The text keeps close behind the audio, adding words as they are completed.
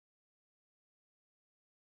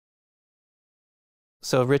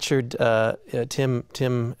So Richard,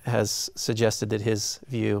 Tim has suggested that his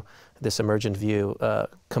view, this emergent view,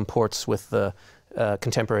 comports with the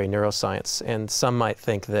contemporary neuroscience, and some might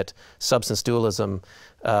think that substance dualism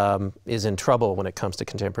is in trouble when it comes to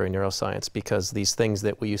contemporary neuroscience, because these things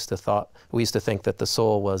that we used to think that the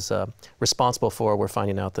soul was responsible for, we're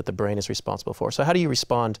finding out that the brain is responsible for. So how do you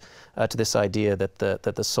respond to this idea that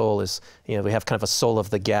the soul is, we have kind of a soul of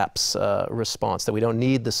the gaps response, that we don't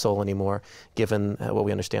need the soul anymore, given what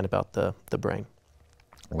we understand about the brain?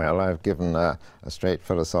 Well, I've given a straight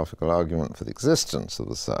philosophical argument for the existence of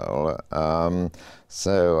the soul.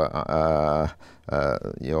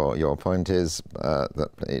 Your point is that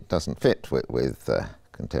it doesn't fit with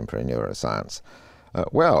contemporary neuroscience.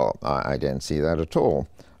 Well, I don't see that at all.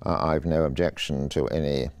 I've no objection to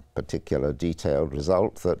any particular detailed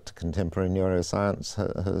result that contemporary neuroscience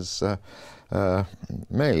has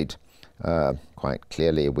made. Quite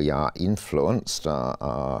clearly, we are influenced,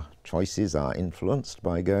 our choices are influenced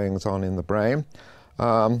by goings-on in the brain,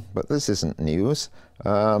 but this isn't news.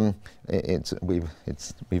 We've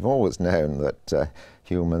always known that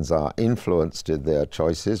humans are influenced in their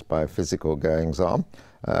choices by physical goings-on.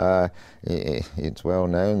 It's well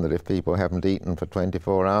known that if people haven't eaten for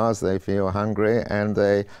 24 hours, they feel hungry and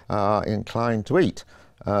they are inclined to eat.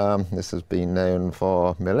 This has been known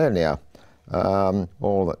for millennia.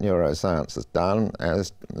 All that neuroscience has done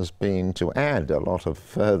has been to add a lot of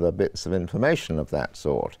further bits of information of that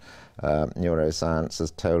sort. Neuroscience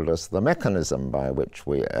has told us the mechanism by which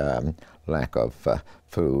lack of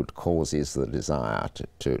food causes the desire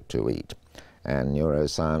to eat. And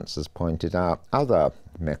neuroscience has pointed out other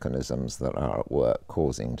mechanisms that are at work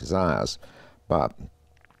causing desires. But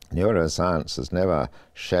neuroscience has never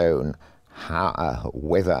shown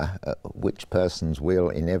which persons will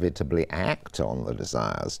inevitably act on the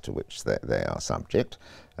desires to which they are subject.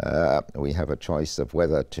 We have a choice of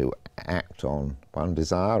whether to act on one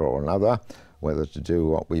desire or another, whether to do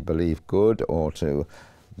what we believe good or to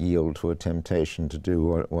yield to a temptation to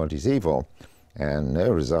do what is evil. And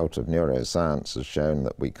no result of neuroscience has shown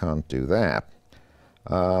that we can't do that.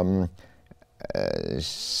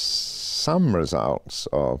 Some results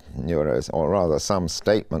of or rather some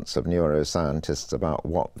statements of neuroscientists about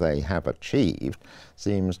what they have achieved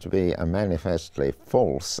seems to be a manifestly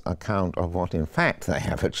false account of what in fact they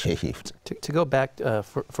have achieved. To go back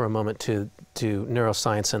for a moment to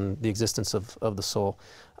neuroscience and the existence of the soul,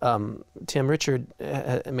 Tim, Richard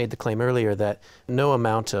made the claim earlier that no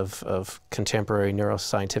amount of contemporary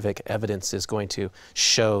neuroscientific evidence is going to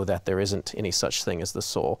show that there isn't any such thing as the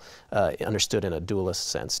soul, understood in a dualist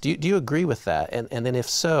sense. Do you agree with that? And then if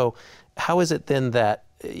so, how is it then that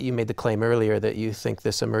you made the claim earlier that you think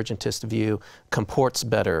this emergentist view comports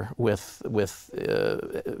better with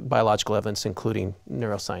biological evidence, including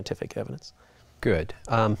neuroscientific evidence? Good.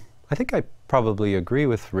 I think I probably agree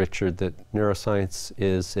with Richard that neuroscience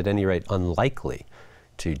is, at any rate, unlikely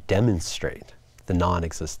to demonstrate the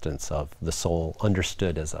non-existence of the soul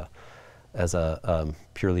understood as a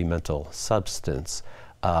purely mental substance.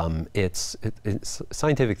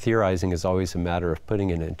 Scientific theorizing is always a matter of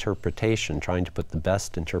putting an interpretation, trying to put the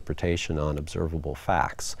best interpretation on observable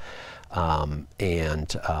facts.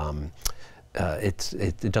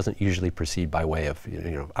 It doesn't usually proceed by way of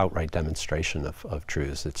outright demonstration of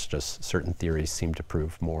truths. It's just certain theories seem to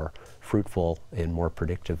prove more fruitful and more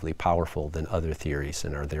predictively powerful than other theories,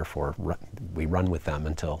 and are therefore we run with them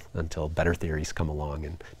until better theories come along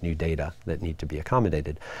and new data that need to be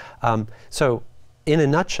accommodated. So, in a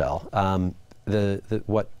nutshell,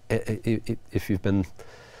 if you've been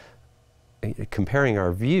comparing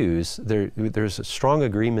our views, there's a strong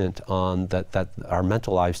agreement on that our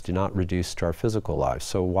mental lives do not reduce to our physical lives.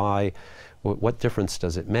 So what difference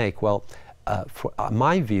does it make? Well, for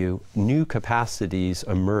my view, new capacities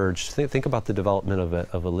emerge. Think about the development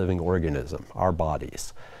of a living organism, our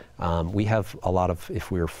bodies. We have a lot of,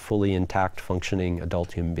 if we're fully intact, functioning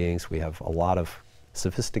adult human beings, we have a lot of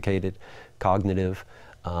sophisticated cognitive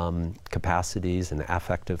capacities and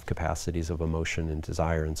affective capacities of emotion and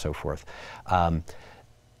desire and so forth.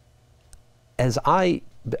 As I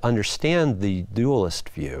understand the dualist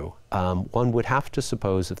view, one would have to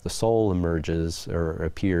suppose if the soul emerges or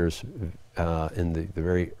appears in the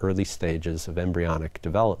very early stages of embryonic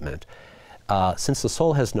development, since the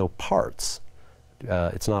soul has no parts,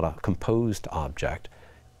 it's not a composed object,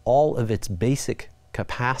 all of its basic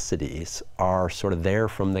capacities are sort of there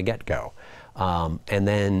from the get-go. And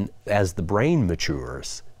then as the brain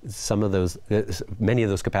matures, some of those, many of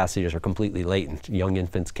those capacities are completely latent. Young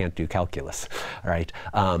infants can't do calculus, right?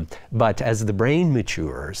 But as the brain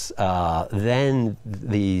matures, then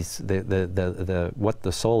what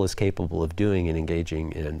the soul is capable of doing and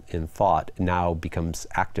engaging in thought now becomes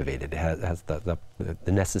activated. It has the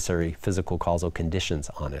necessary physical causal conditions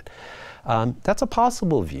on it. That's a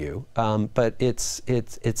possible view, but it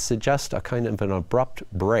suggests a kind of an abrupt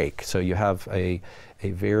break. So you have a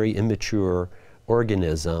very immature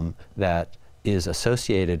organism that is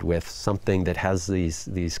associated with something that has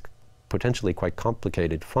these potentially quite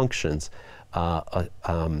complicated functions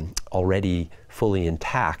already fully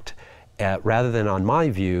intact, rather than, on my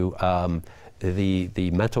view,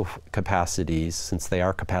 the mental capacities, since they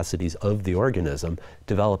are capacities of the organism,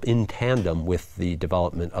 develop in tandem with the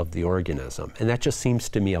development of the organism. And that just seems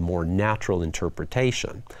to me a more natural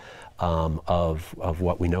interpretation of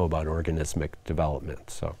what we know about organismic development.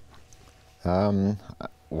 So,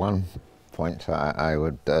 one point I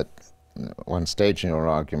would, one stage in your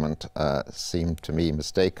argument seemed to me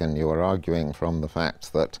mistaken. You were arguing from the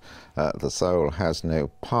fact that the soul has no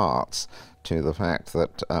parts to the fact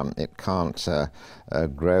that it can't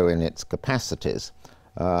grow in its capacities.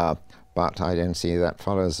 But I don't see that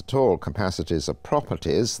follows at all. Capacities are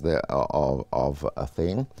properties of a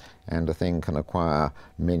thing, and a thing can acquire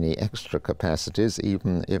many extra capacities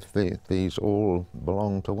even if these all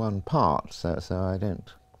belong to one part. So I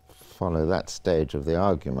don't follow that stage of the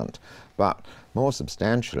argument. But more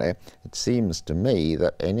substantially, it seems to me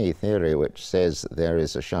that any theory which says there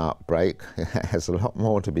is a sharp break has a lot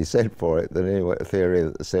more to be said for it than any theory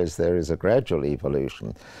that says there is a gradual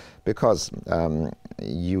evolution. Because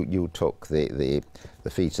you took the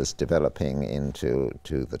fetus developing into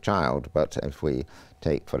the child, but if we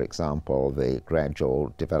take, for example, the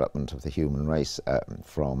gradual development of the human race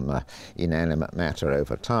from inanimate matter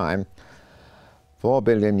over time, 4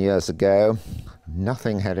 billion years ago,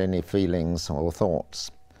 nothing had any feelings or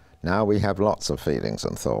thoughts. Now we have lots of feelings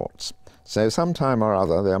and thoughts. So sometime or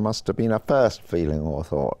other there must have been a first feeling or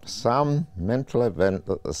thought, some mental event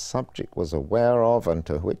that the subject was aware of and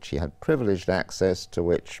to which he had privileged access, to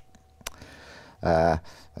which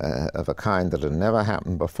of a kind that had never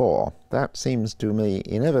happened before. That seems to me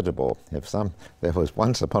inevitable. If there was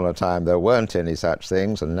once upon a time there weren't any such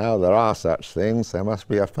things, and now there are such things, there must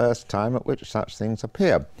be a first time at which such things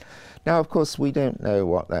appear. Now, of course, we don't know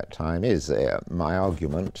what that time is. My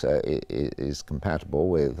argument is compatible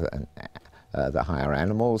with the higher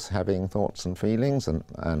animals having thoughts and feelings,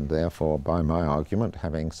 and therefore, by my argument,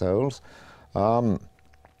 having souls.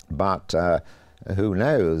 But who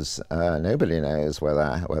knows? Nobody knows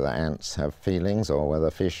whether ants have feelings or whether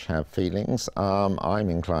fish have feelings. I'm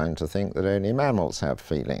inclined to think that only mammals have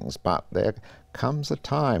feelings, but there comes a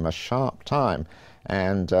time, a sharp time,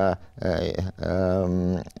 and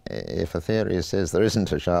if a theory says there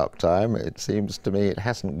isn't a sharp time, it seems to me it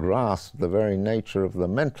hasn't grasped the very nature of the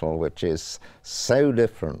mental, which is so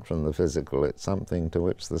different from the physical. It's something to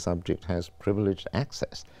which the subject has privileged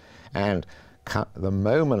access. And the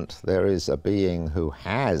moment there is a being who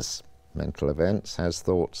has mental events, has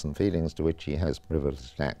thoughts and feelings to which he has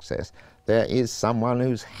privileged access, there is someone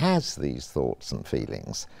who has these thoughts and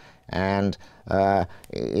feelings. And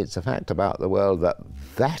it's a fact about the world that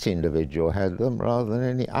that individual had them rather than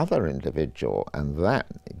any other individual. And that,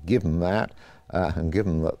 given that, and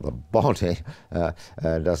given that the body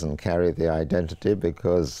doesn't carry the identity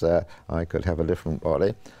because I could have a different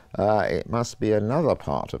body, it must be another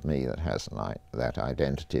part of me that has that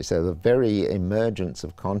identity. So the very emergence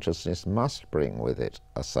of consciousness must bring with it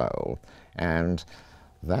a soul. And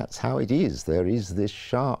that's how it is. There is this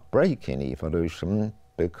sharp break in evolution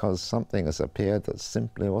because something has appeared that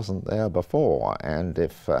simply wasn't there before. And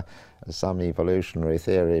if some evolutionary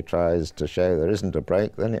theory tries to show there isn't a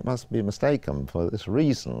break, then it must be mistaken for this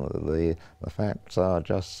reason. The facts are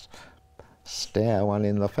just stare one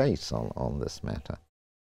in the face on this matter.